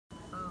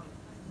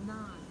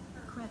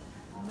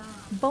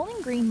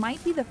Bowling Green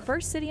might be the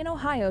first city in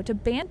Ohio to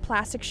ban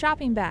plastic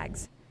shopping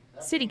bags.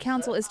 City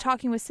Council is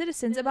talking with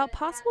citizens about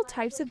possible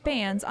types of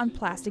bans on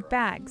plastic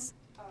bags.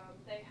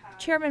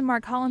 Chairman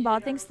Mark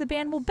Hollenbaugh thinks the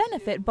ban will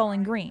benefit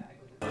Bowling Green.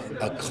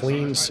 A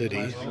clean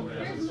city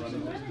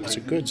is a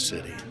good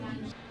city.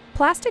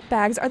 Plastic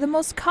bags are the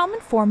most common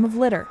form of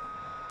litter.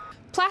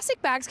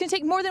 Plastic bags can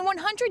take more than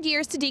 100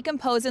 years to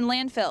decompose in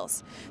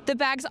landfills. The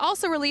bags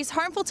also release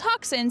harmful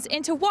toxins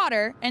into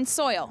water and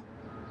soil.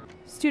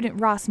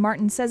 Student Ross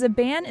Martin says a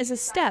ban is a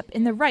step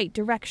in the right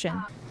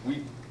direction.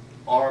 We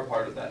are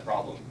part of that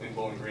problem in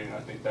Bowling Green, and I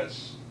think that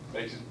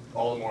makes it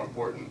all the more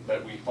important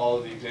that we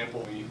follow the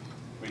example,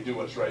 we do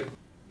what's right.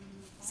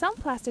 Some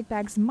plastic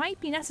bags might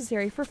be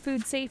necessary for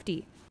food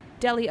safety.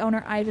 Deli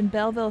owner Ivan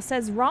Belleville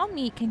says raw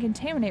meat can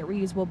contaminate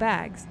reusable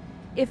bags.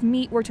 If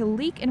meat were to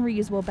leak in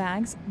reusable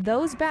bags,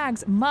 those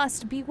bags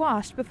must be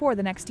washed before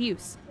the next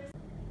use.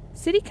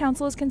 City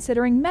Council is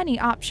considering many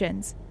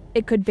options.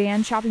 It could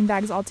ban shopping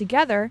bags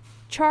altogether,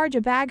 charge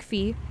a bag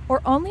fee,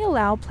 or only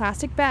allow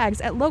plastic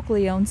bags at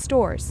locally owned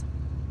stores.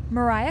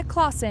 Mariah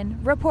Clausen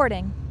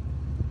reporting.